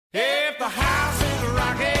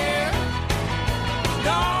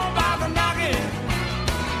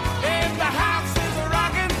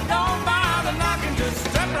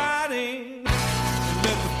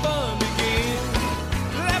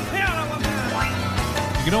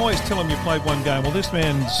You can always tell him you played one game. Well, this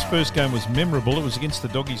man's first game was memorable. It was against the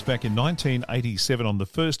Doggies back in 1987 on the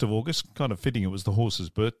 1st of August. Kind of fitting it was the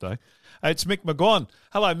horse's birthday. It's Mick McGuane.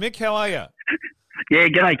 Hello, Mick. How are you? Yeah,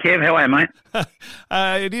 g'day, Kev. How are you, mate?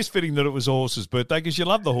 It is fitting that it was a horse's birthday because you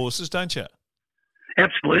love the horses, don't you?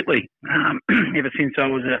 Absolutely. Ever since I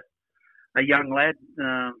was a young lad,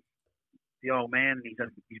 the old man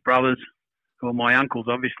and his brothers, who are my uncles,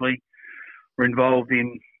 obviously, were involved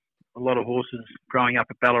in a lot of horses growing up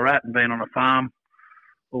at Ballarat and being on a farm.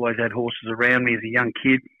 Always had horses around me as a young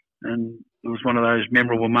kid, and it was one of those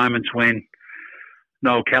memorable moments when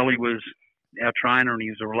Noel Kelly was our trainer, and he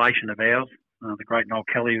was a relation of ours. The great Noel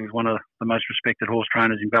Kelly was one of the most respected horse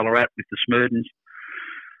trainers in Ballarat with the Smurdens.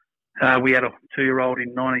 We had a 2-year-old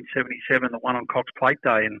in 1977 that won on Cox Plate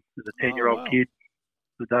Day, and as a 10-year-old kid,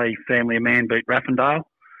 the day Family of Man beat Raffendale.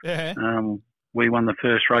 Yeah. We won the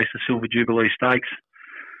first race, the Silver Jubilee Stakes.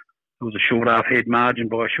 It was a short half head margin.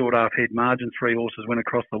 By a short half head margin, 3 horses went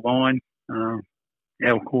across the line.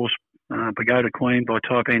 Our horse, Pagoda Queen by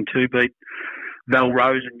Taipan 2, beat Val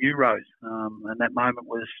Rose and New Rose. And that moment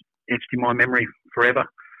was etched in my memory forever.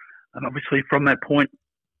 And obviously from that point,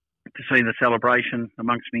 to see the celebration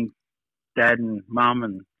amongst me, dad and mum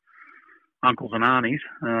and uncles and aunties,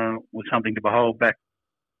 was something to behold back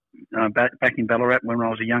in Ballarat when I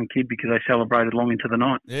was a young kid, because they celebrated long into the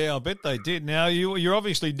night. Yeah, I bet they did. Now you're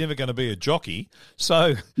obviously never going to be a jockey,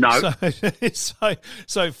 so no.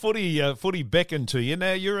 So footy beckoned to you.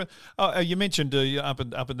 Now you mentioned up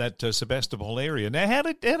in that Sebastopol area. Now how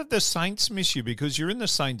did the Saints miss you, because you're in the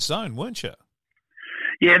Saints zone, weren't you?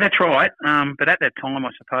 Yeah, that's right. But at that time, I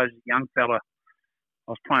suppose, as a young fella,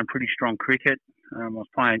 I was playing pretty strong cricket. I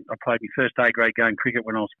played my first A grade game cricket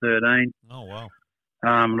when I was 13. Oh wow.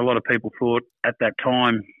 And a lot of people thought at that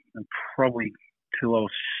time, and probably till I was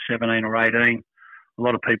 17 or 18, a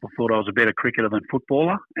lot of people thought I was a better cricketer than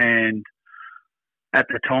footballer. And at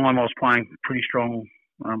the time, I was playing pretty strong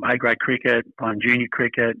A-grade cricket, playing junior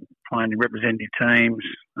cricket, playing in representative teams,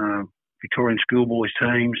 Victorian schoolboys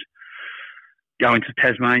teams, going to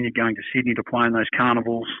Tasmania, going to Sydney to play in those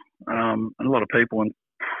carnivals. And a lot of people, and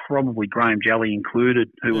probably Graham Jalley included,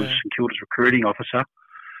 who was St Kilda's recruiting officer,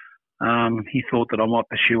 he thought that I might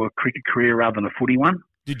pursue a cricket career rather than a footy one.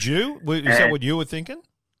 Did you? Is that what you were thinking?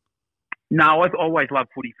 No, I've always loved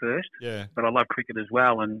footy first, but I love cricket as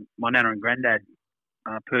well. And my nana and granddad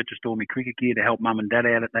purchased all my cricket gear to help mum and dad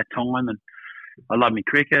out at that time, and I love me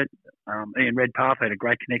cricket. Ian Redpath, I had a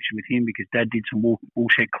great connection with him because Dad did some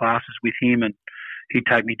woolshed classes with him, and he'd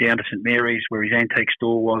take me down to St Mary's, where his antique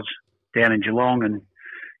store was down in Geelong, and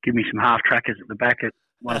give me some half trackers at the back at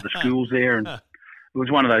one of the schools there. And it was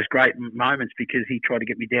one of those great moments because he tried to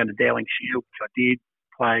get me down to Dowling Shield, which I did,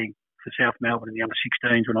 play for South Melbourne in the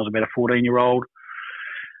under-16s when I was about a 14-year-old.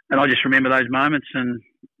 And I just remember those moments, and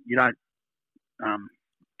you don't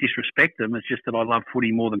disrespect them. It's just that I love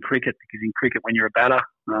footy more than cricket, because in cricket, when you're a batter,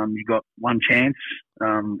 you've got one chance.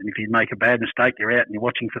 And if you make a bad mistake, you're out, and you're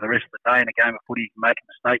watching for the rest of the day. In a game of footy, you can make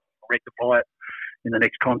a mistake, rectify it in the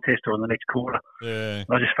next contest or in the next quarter. Yeah.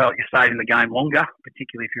 I just felt you stayed in the game longer,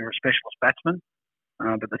 particularly if you're a specialist batsman.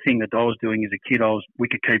 But the thing that I was doing as a kid, I was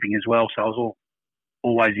wicket keeping as well, so I was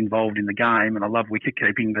always involved in the game, and I love wicket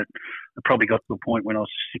keeping. But it probably got to a point when I was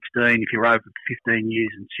 16, if you were over 15 years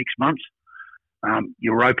and 6 months,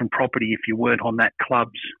 you were open property if you weren't on that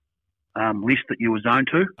club's list that you were zoned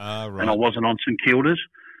to. Right. And I wasn't on St Kilda's.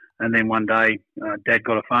 And then one day, Dad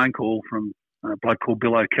got a phone call from a bloke called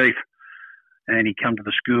Bill O'Keefe, and he come to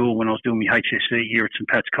the school when I was doing my HSC year at St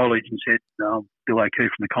Pat's College and said, Bill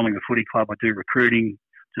O'Keefe from the Collingwood Footy Club, I do recruiting.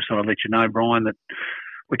 Just thought I'd let you know, Brian, that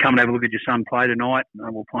we're coming to have a look at your son play tonight.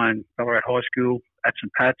 We're playing Ballarat High School at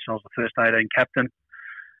St Pat's. I was the first 18 captain.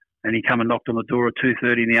 And he come and knocked on the door at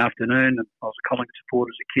 2:30 in the afternoon. And I was a Collingwood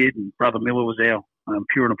supporter as a kid, and Brother Miller was our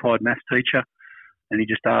pure and applied maths teacher. And he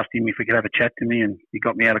just asked him if he could have a chat to me, and he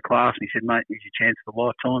got me out of class, and he said, mate, here's your chance of a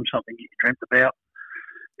lifetime, something you dreamt about.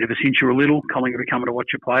 Ever since you were little, Collingwood are coming to watch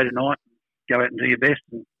you play tonight. Go out and do your best.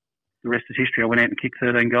 And the rest is history. I went out and kicked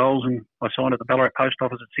 13 goals, and I signed at the Ballarat Post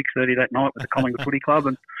Office at 6:30 that night with the Collingwood Footy Club,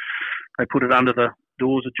 and they put it under the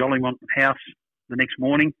doors of Jollymont House the next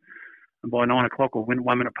morning. And by 9 o'clock, or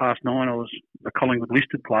 1 minute past 9, I was a Collingwood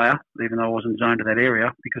listed player, even though I wasn't zoned to that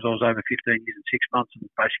area, because I was over 15 years and 6 months and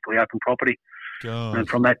basically open property. God. And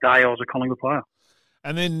from that day, I was a Collingwood player.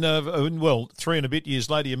 And then, 3 and a bit years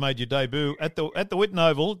later, you made your debut at the Whitten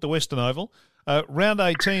Oval, the Western Oval, round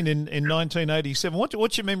 18 in 1987.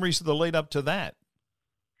 What's your memories of the lead up to that?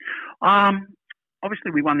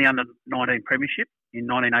 Obviously, we won the under-19 premiership in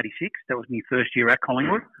 1986. That was my first year at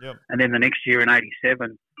Collingwood. Yep. And then the next year in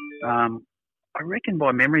 87, I reckon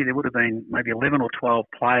by memory there would have been maybe 11 or 12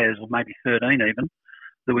 players, or maybe 13 even,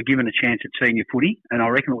 that were given a chance at senior footy. And I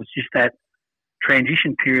reckon it was just that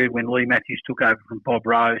transition period when Lee Matthews took over from Bob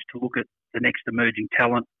Rose to look at the next emerging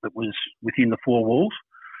talent that was within the four walls.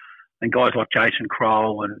 And guys like Jason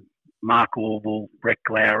Kroll and Mark Orville, Brett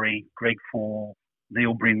Glowry, Greg Fall,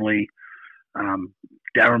 Neil Brinley,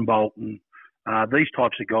 Darren Bolton, these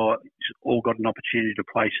types of guys all got an opportunity to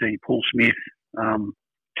play senior. Paul Smith,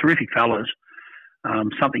 terrific fellas.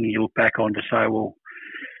 Something you look back on to say, well,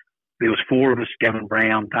 there was four of us, Gavin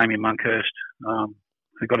Brown, Damien Monkhurst,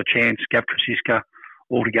 who got a chance, Gav Krasiska,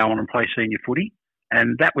 all to go on and play senior footy.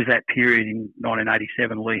 And that was that period in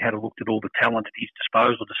 1987. Lee had looked at all the talent at his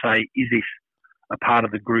disposal to say, is this a part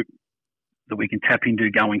of the group that we can tap into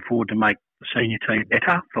going forward to make the senior team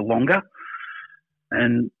better for longer?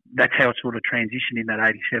 And that's how it sort of transitioned in that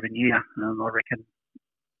 87 year. I reckon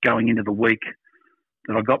going into the week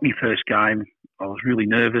that I got my first game, I was really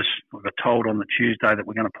nervous. I got told on the Tuesday that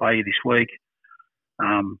we're going to play you this week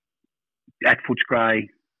at Footscray,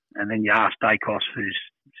 and then you ask Dacos, who's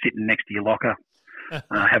sitting next to your locker,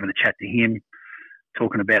 having a chat to him,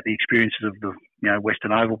 talking about the experiences of the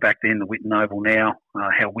Western Oval back then, the Whitten Oval now,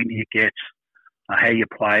 how windy it gets, how you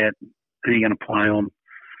play it, who you're going to play on.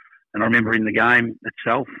 And I remember in the game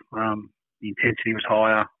itself, the intensity was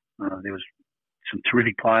higher. There was some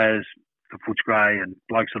terrific players for Footscray and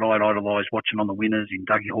blokes that I'd idolised watching on the winners in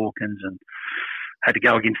Dougie Hawkins, and had to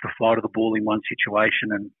go against the flight of the ball in one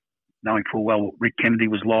situation, and knowing full well what Rick Kennedy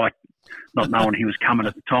was like, not knowing he was coming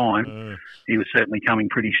at the time, he was certainly coming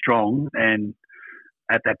pretty strong. And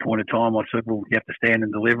at that point in time, I said, well, you have to stand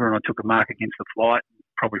and deliver, and I took a mark against the flight.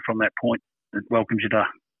 Probably from that point, it welcomes you to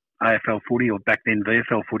AFL footy, or back then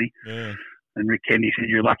VFL footy. Yeah. And Rick Kennedy said,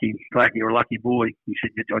 you're a lucky boy. He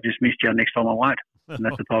said, I just missed you, next time I won't. And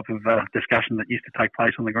that's the type of discussion that used to take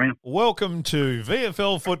place on the ground. Welcome to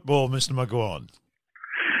VFL football, Mr. McGuane.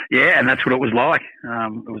 Yeah, and that's what it was like.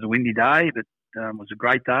 It was a windy day, but it was a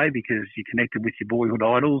great day because you connected with your boyhood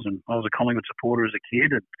idols, and I was a Collingwood supporter as a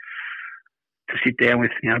kid. And to sit down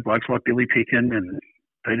with blokes like Billy Picken and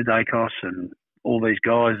Peter Dacos and all these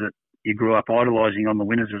guys that you grew up idolising on the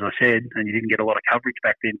winners, as I said, and you didn't get a lot of coverage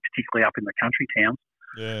back then, particularly up in the country towns.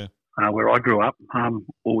 Yeah. Where I grew up,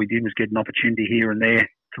 all we did was get an opportunity here and there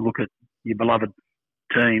to look at your beloved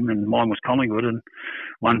team, and mine was Collingwood. And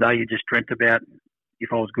one day you just dreamt about, if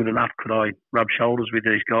I was good enough, could I rub shoulders with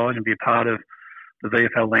these guys and be a part of the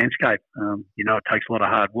VFL landscape? It takes a lot of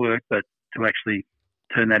hard work, but to actually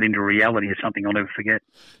turn that into reality is something I'll never forget.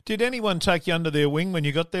 Did anyone take you under their wing when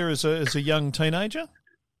you got there as a young teenager?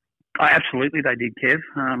 Absolutely, they did, Kev.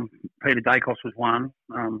 Peter Dacos was one,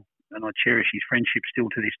 and I cherish his friendship still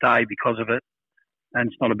to this day because of it. And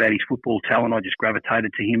it's not about his football talent. I just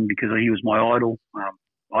gravitated to him because he was my idol.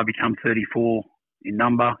 I became 34 in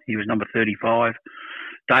number. He was number 35.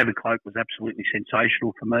 David Cloak was absolutely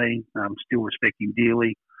sensational for me. Still respect him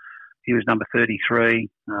dearly. He was number 33.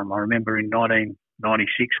 I remember in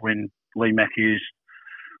 1996 when Lee Matthews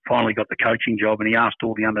finally got the coaching job, and he asked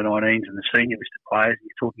all the under-19s and the senior listed players, and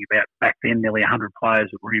you're talking about back then nearly 100 players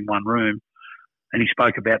that were in one room, and he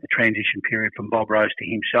spoke about the transition period from Bob Rose to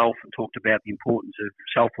himself and talked about the importance of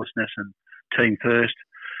selflessness and team first.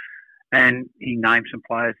 And he named some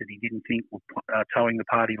players that he didn't think were towing the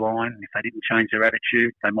party line. If they didn't change their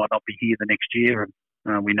attitude, they might not be here the next year.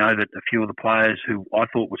 And we know that a few of the players who I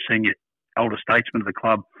thought were senior elder statesmen of the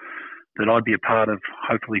club that I'd be a part of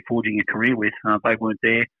hopefully forging a career with, they weren't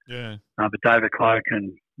there. Yeah. But David Cloak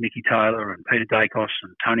and Mickey Taylor and Peter Dacos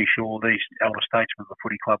and Tony Shaw, these elder statesmen of the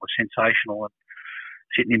footy club, were sensational. And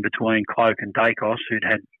sitting in between Cloak and Dacos, who'd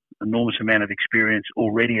had an enormous amount of experience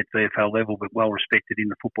already at VFL level, but well respected in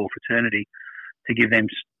the football fraternity, to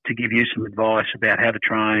give you some advice about how to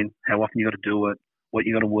train, how often you got to do it, what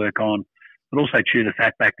you got to work on, but also chew the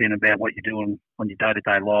fat back then about what you're doing on your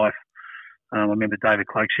day-to-day life. I remember David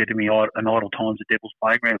Cloak said to me, an idle time's a devil's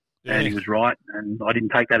playground. Yeah. And he was right. And I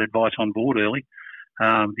didn't take that advice on board early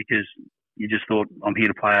because you just thought, I'm here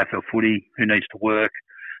to play AFL footy, who needs to work?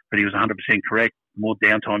 But he was 100% correct. The more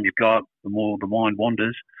downtime you've got, the more the mind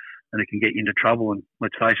wanders, and it can get you into trouble. And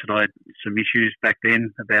let's face it, I had some issues back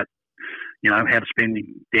then about, how to spend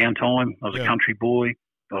downtime. I was a country boy.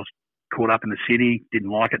 I was caught up in the city,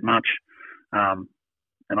 didn't like it much.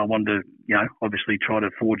 And I wanted to, obviously try to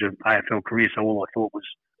forge an AFL career. So all I thought was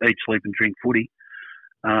eat, sleep and drink footy.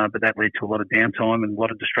 But that led to a lot of downtime and a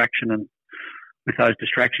lot of distraction. And with those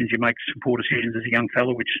distractions, you make some poor decisions as a young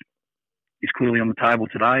fella, which is clearly on the table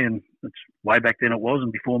today. And it's way back then it was,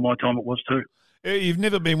 and before my time it was too. You've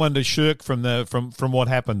never been one to shirk from what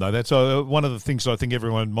happened, though. That's one of the things I think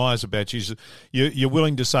everyone admires about you. Is you're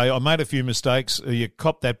willing to say, "I made a few mistakes." You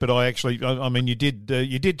copped that, but I mean, you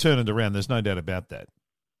did turn it around. There's no doubt about that.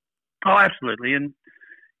 Oh, absolutely. And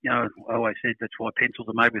I always said that's why pencils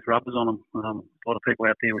are made with rubbers on them. A lot of people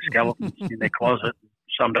out there with skeletons in their closet.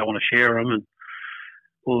 Some don't want to share them, and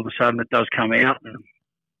all of a sudden it does come out.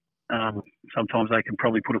 And sometimes they can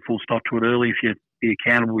probably put a full stop to it early if you be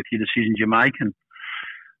accountable with your decisions you make. And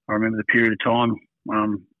I remember the period of time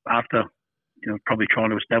after probably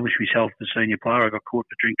trying to establish myself as a senior player, I got caught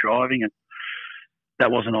for drink driving, and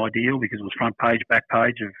that wasn't ideal because it was front page, back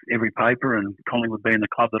page of every paper, and Collingwood being the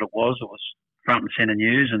club that it was front and centre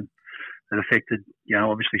news, and it affected,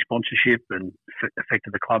 obviously sponsorship and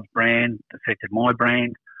affected the club's brand, affected my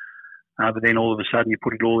brand. But then all of a sudden you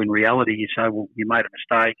put it all in reality. You say, well, you made a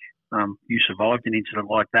mistake. You survived an incident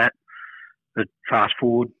like that. But fast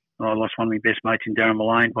forward, I lost one of my best mates in Darren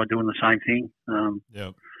Mullane by doing the same thing.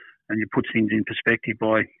 And you put things in perspective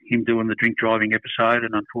by him doing the drink driving episode.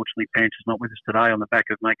 And unfortunately, Pants is not with us today on the back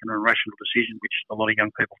of making an irrational decision, which a lot of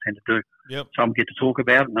young people tend to do. Yep. Some get to talk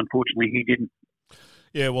about it, and unfortunately, he didn't.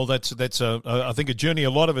 Yeah, well, that's I think a journey a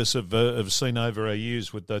lot of us have seen over our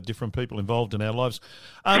years with different people involved in our lives.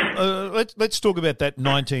 Let's talk about that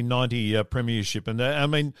 1990 premiership, and I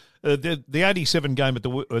mean the 87 game at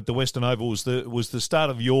the Western Oval was the start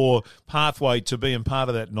of your pathway to being part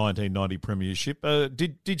of that 1990 premiership.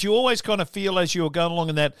 Did you always kind of feel as you were going along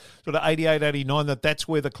in that sort of 88, 89 that that's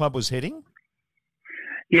where the club was heading?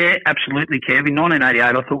 Yeah, absolutely, Kev. In 1988,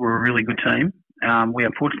 I thought we were a really good team. We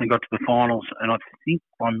unfortunately got to the finals, and I think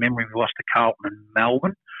by memory we lost to Carlton and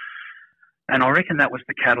Melbourne. And I reckon that was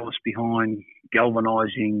the catalyst behind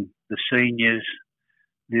galvanising the seniors.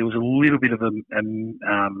 There was a little bit of a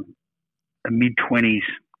mid-20s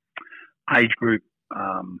age group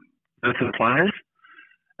birth of players,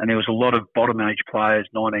 and there was a lot of bottom-age players,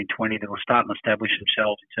 19, 20, that were starting to establish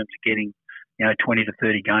themselves in terms of getting 20 to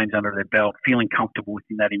 30 games under their belt, feeling comfortable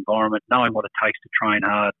within that environment, knowing what it takes to train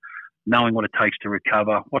hard, knowing what it takes to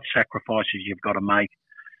recover, what sacrifices you've got to make.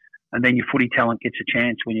 And then your footy talent gets a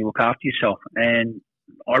chance when you look after yourself. And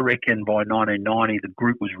I reckon by 1990, the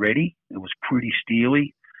group was ready. It was pretty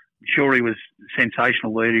steely. Sure, he was a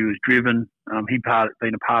sensational leader. He was driven. He'd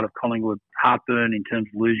been a part of Collingwood heartburn in terms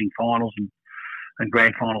of losing finals and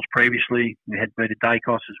grand finals previously. We had Peter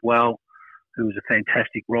Dacos as well, who was a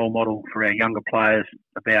fantastic role model for our younger players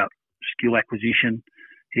about skill acquisition.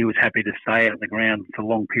 He was happy to stay out on the ground for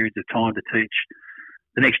long periods of time to teach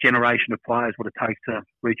the next generation of players what it takes to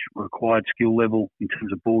reach a required skill level in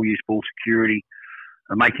terms of ball use, ball security,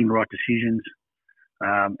 making the right decisions.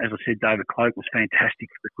 As I said, David Cloak was fantastic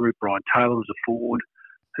for the group. Brian Taylor was a forward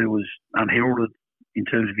who was unheralded in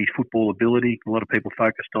terms of his football ability. A lot of people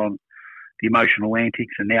focused on the emotional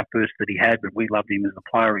antics and outbursts that he had, but we loved him as the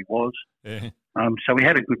player he was. Yeah. So we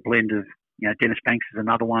had a good blend of, Dennis Banks is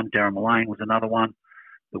another one, Darren Mullane was another one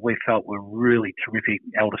that we felt were really terrific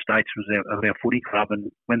elder statesmen of our footy club. And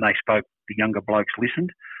when they spoke, the younger blokes listened.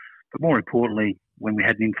 But more importantly, when we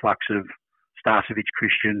had an influx of Starcevic,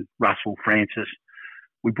 Christian, Russell, Francis,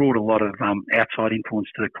 we brought a lot of outside influence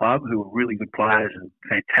to the club who were really good players and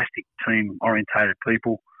fantastic team-orientated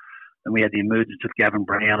people. And we had the emergence of Gavin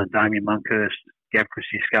Brown and Damien Monkhurst, Gav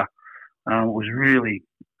Krasiska. It was really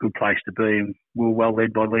a good place to be. And we were well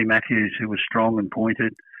led by Lee Matthews, who was strong and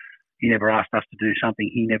pointed. He never asked us to do something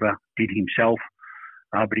he never did himself,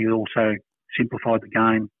 but he also simplified the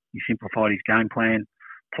game. He simplified his game plan.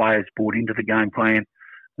 Players bought into the game plan,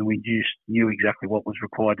 and we just knew exactly what was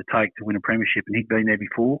required to take to win a premiership. And he'd been there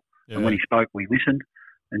before, and when he spoke, we listened,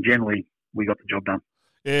 and generally we got the job done.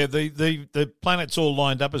 Yeah, the planets all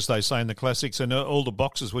lined up, as they say in the classics, and all the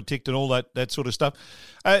boxes were ticked and all that sort of stuff.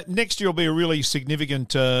 Next year will be a really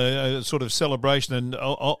significant sort of celebration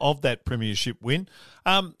of that premiership win.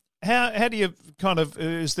 How do you kind of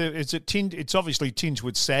it's obviously tinged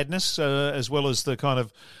with sadness as well as the kind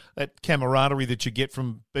of that camaraderie that you get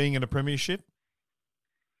from being in a premiership?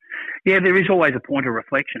 Yeah, there is always a point of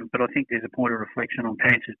reflection, but I think there's a point of reflection on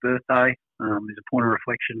Pants' birthday. There's a point of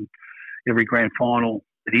reflection every grand final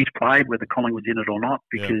that he's played, whether Collingwood's in it or not,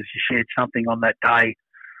 because you shared something on that day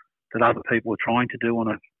that other people are trying to do on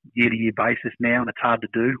a year-to-year basis now, and it's hard to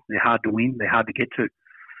do. They're hard to win. They're hard to get to.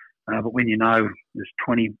 But when there's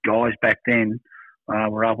 20 guys back then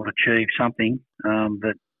were able to achieve something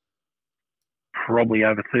that probably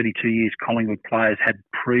over 32 years Collingwood players had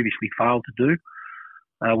previously failed to do,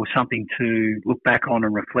 was something to look back on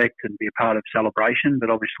and reflect and be a part of celebration.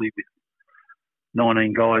 But obviously with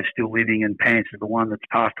 19 guys still living and Pants is the one that's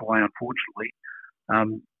passed away, unfortunately,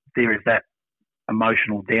 there is that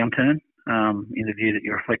emotional downturn. in the view that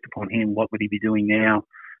you reflect upon him. What would he be doing now?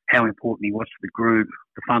 How important he was to the group,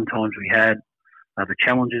 the fun times we had, the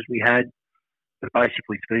challenges we had. But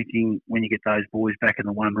basically speaking, when you get those boys back in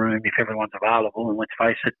the one room, if everyone's available, and let's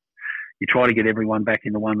face it, you try to get everyone back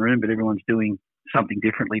in the one room, but everyone's doing something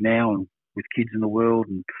differently now, and with kids in the world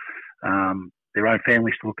and their own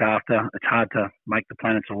families to look after, it's hard to make the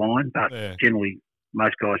planets align. But generally,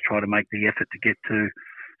 most guys try to make the effort to get to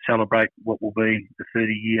celebrate what will be the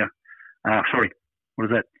 30-year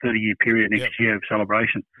 30-year period next year of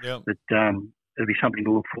celebration. Yep. But it'll be something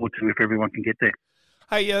to look forward to if everyone can get there.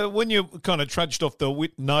 Hey, when you kind of trudged off the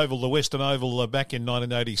Western Oval back in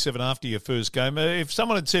 1987 after your first game, if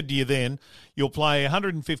someone had said to you then, you'll play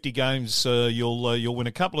 150 games, you'll win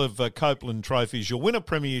a couple of Copeland trophies, you'll win a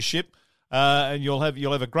premiership, and you'll have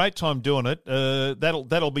a great time doing it,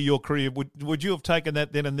 that'll be your career. Would you have taken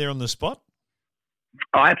that then and there on the spot?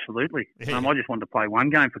 Oh, absolutely. Yeah. I just wanted to play one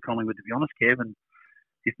game for Collingwood, to be honest, Kev. And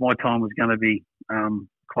if my time was going to be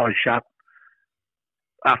closed shut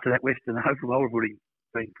after that Western Oval, I would have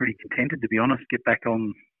been pretty contented, to be honest. Get back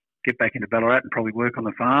into Ballarat and probably work on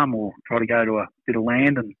the farm, or try to go to a bit of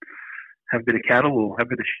land and have a bit of cattle, or have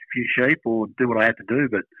a few sheep, or do what I had to do.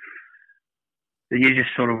 But you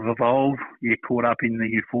just sort of evolve. You get caught up in the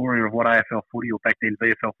euphoria of what AFL footy, or back then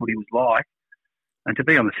VFL footy, was like. And to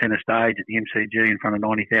be on the centre stage at the MCG in front of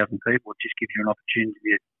 90,000 people, it just gives you an opportunity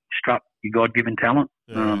to strut your God-given talent.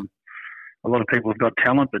 Yeah. A lot of people have got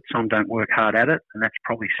talent, but some don't work hard at it, and that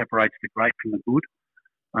probably separates the great from the good.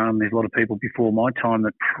 There's a lot of people before my time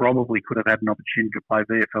that probably could have had an opportunity to play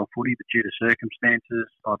VFL footy, but due to circumstances,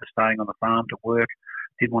 either staying on the farm to work,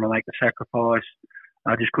 didn't want to make the sacrifice,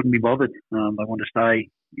 just couldn't be bothered. They wanted to stay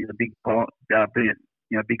in the big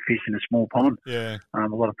fish in a small pond. Yeah. A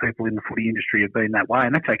lot of people in the footy industry have been that way,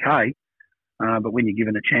 and that's okay. But when you're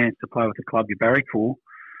given a chance to play with the club you barrack for,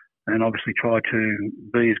 and obviously try to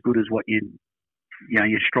be as good as what you're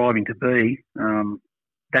striving to be,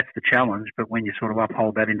 that's the challenge. But when you sort of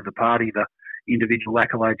uphold that into the party, the individual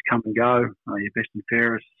accolades come and go. Your best and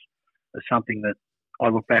fairest is something that I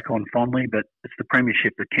look back on fondly, but it's the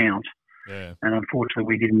premiership that counts. Yeah. And unfortunately,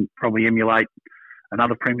 we didn't probably emulate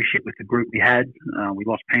another premiership with the group we had. We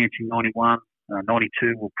lost Pants in 91.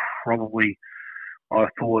 92 were probably, I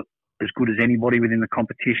thought, as good as anybody within the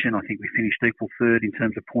competition. I think we finished equal third in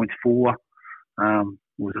terms of points for. It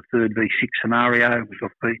was a 3rd v6 scenario. We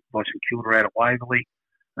got beat by St Kilda out at Waverley.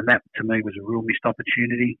 And that, to me, was a real missed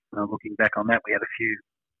opportunity. Looking back on that, we had a few,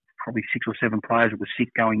 probably 6 or 7 players that were sick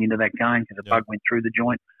going into that game because the bug went through the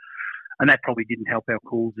joint. And that probably didn't help our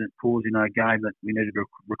cause in a game that we needed to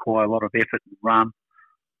require a lot of effort and run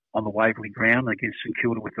on the Waverley ground against St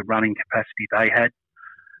Kilda with the running capacity they had.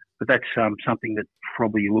 But that's something that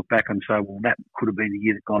probably you look back and say, well, that could have been the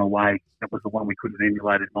year that gone away. That was the one we could have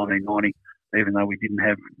emulated in 1990, even though we didn't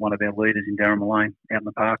have one of our leaders in Darren Mullane out in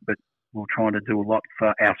the park. But we were trying to do a lot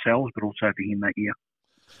for ourselves, but also for him that year.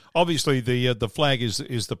 Obviously, the flag is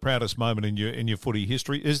the proudest moment in your footy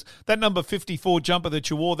history. Is that number 54 jumper that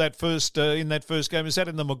you wore in that first game? Is that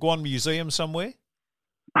in the McGuane Museum somewhere?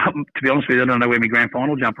 To be honest with you, I don't know where my grand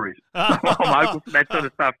final jumper is. I'm open for that sort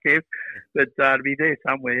of stuff, Kev. But to be there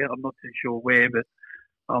somewhere, I'm not too sure where. But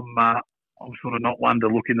I'm sort of not one to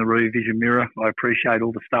look in the rear vision mirror. I appreciate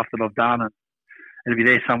all the stuff that I've done, and it'll be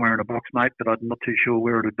there somewhere in a box, mate. But I'm not too sure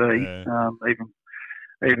where it'll be. Yeah.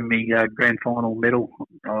 Even my grand final medal,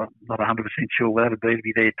 I'm not 100% sure where that'll be. To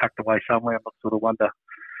be there tucked away somewhere. I'm not sort of one to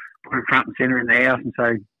put it front and centre in the house and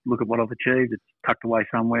say, look at what I've achieved. It's tucked away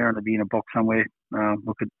somewhere, and it'll be in a box somewhere.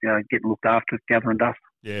 Look at getting looked after, gathering dust.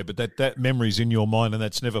 Yeah, but that memory's in your mind, and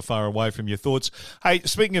that's never far away from your thoughts. Hey,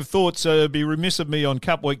 speaking of thoughts, it'd be remiss of me on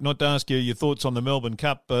Cup Week not to ask you your thoughts on the Melbourne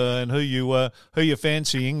Cup and who you're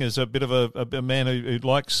fancying as a bit of a man who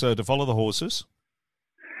likes to follow the horses.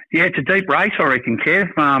 Yeah, it's a deep race, I reckon, Kev.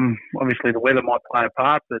 Obviously, the weather might play a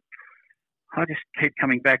part, but I just keep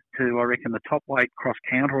coming back to, I reckon, the top weight cross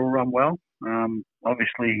counter will run well.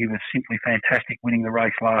 Obviously, he was simply fantastic winning the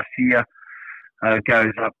race last year.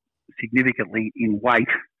 Goes up significantly in weight,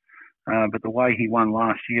 but the way he won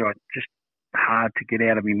last year, it's just hard to get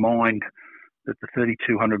out of my mind that the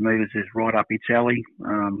 3,200 metres is right up its alley.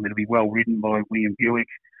 It'll be well ridden by William Buick.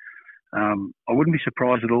 I wouldn't be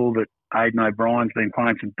surprised at all that Aidan O'Brien's been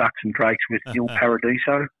playing some ducks and drakes with Il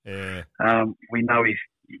Paradiso. Yeah. We know he's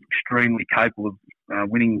extremely capable of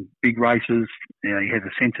winning big races. He has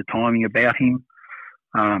a sense of timing about him.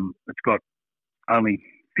 It's got only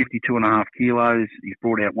 52.5 kilos. He's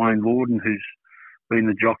brought out Wayne Lorden, who's been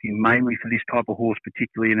the jockey mainly for this type of horse,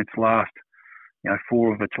 particularly in its last,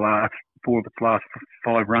 four of its last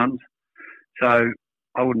 5 runs. So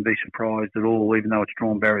I wouldn't be surprised at all, even though it's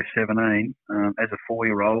drawn barrier 17. As a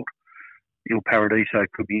 4-year-old, Il Paradiso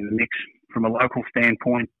could be in the mix. From a local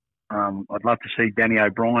standpoint, I'd love to see Danny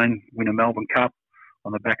O'Brien win a Melbourne Cup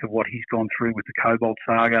on the back of what he's gone through with the Cobalt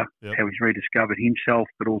saga, how he's rediscovered himself,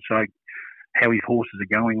 but also how his horses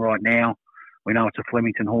are going right now. We know it's a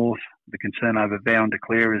Flemington horse. The concern over Vow and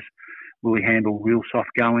Declare is, will he handle real soft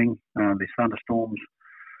going? There's thunderstorms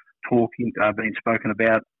being spoken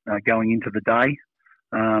about going into the day.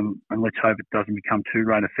 And let's hope it doesn't become too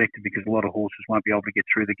rain affected, because a lot of horses won't be able to get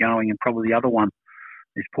through the going. And probably the other one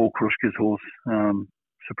is Paul Kruska's horse,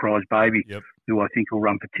 Surprise Baby, who I think will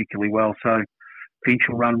run particularly well. So Finch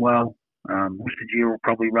will run well. Worcestershire will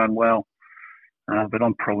probably run well. But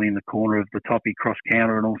I'm probably in the corner of the Toppy Cross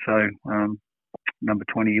Counter and also number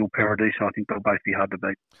 20, Il Paradiso. I think they'll both be hard to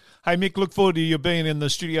beat. Hey, Mick, look forward to you being in the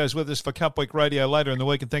studios with us for Cup Week Radio later in the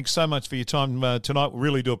week. And thanks so much for your time tonight. We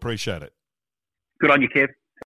really do appreciate it. Good on you, Kev.